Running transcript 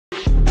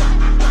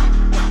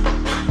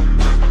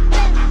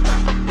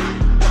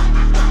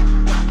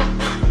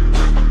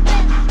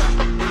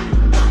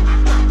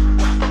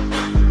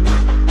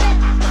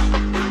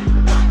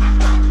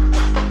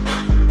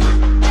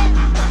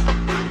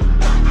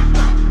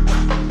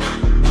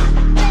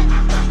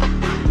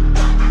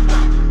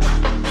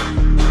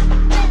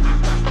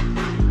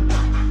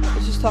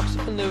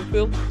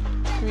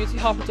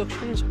Community Harp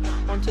Productions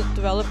want to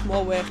develop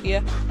more work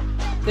here.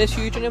 There's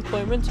huge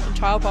unemployment and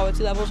child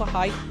poverty levels are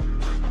high.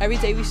 Every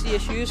day we see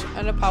issues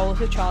and are powerless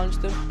to challenge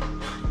them.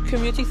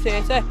 Community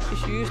theatre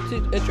is used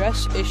to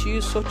address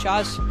issues such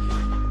as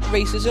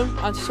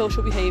racism,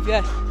 antisocial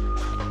behaviour,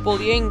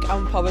 bullying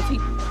and poverty.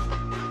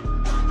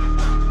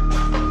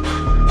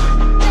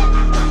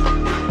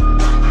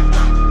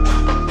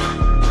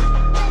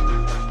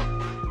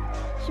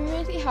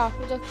 Community Harp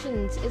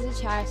Productions is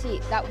a charity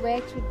that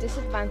works with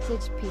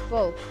disadvantaged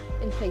people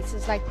in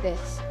places like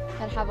this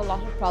that have a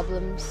lot of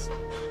problems.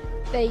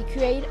 They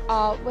create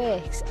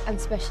artworks and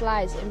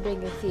specialise in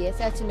bringing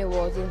theatre to new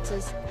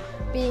audiences.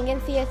 Being in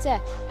theatre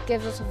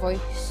gives us a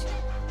voice.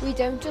 We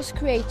don't just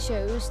create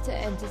shows to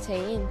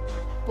entertain,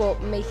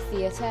 but make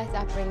theatre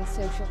that brings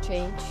social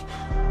change.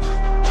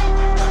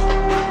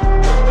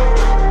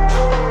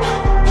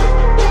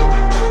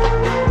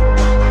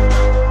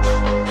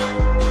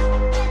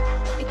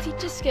 It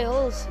teaches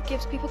skills,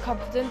 gives people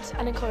confidence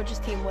and encourages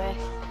teamwork.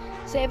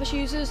 Service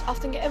users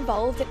often get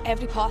involved in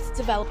every part of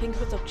developing a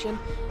production,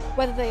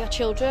 whether they are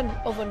children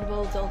or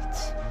vulnerable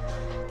adults.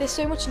 There's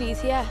so much need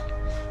here.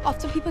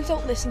 Often people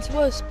don't listen to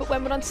us, but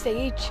when we're on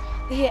stage,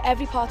 they hear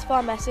every part of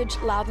our message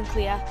loud and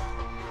clear.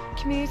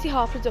 Community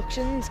Harp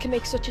Productions can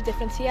make such a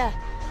difference here.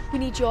 We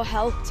need your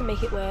help to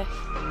make it work.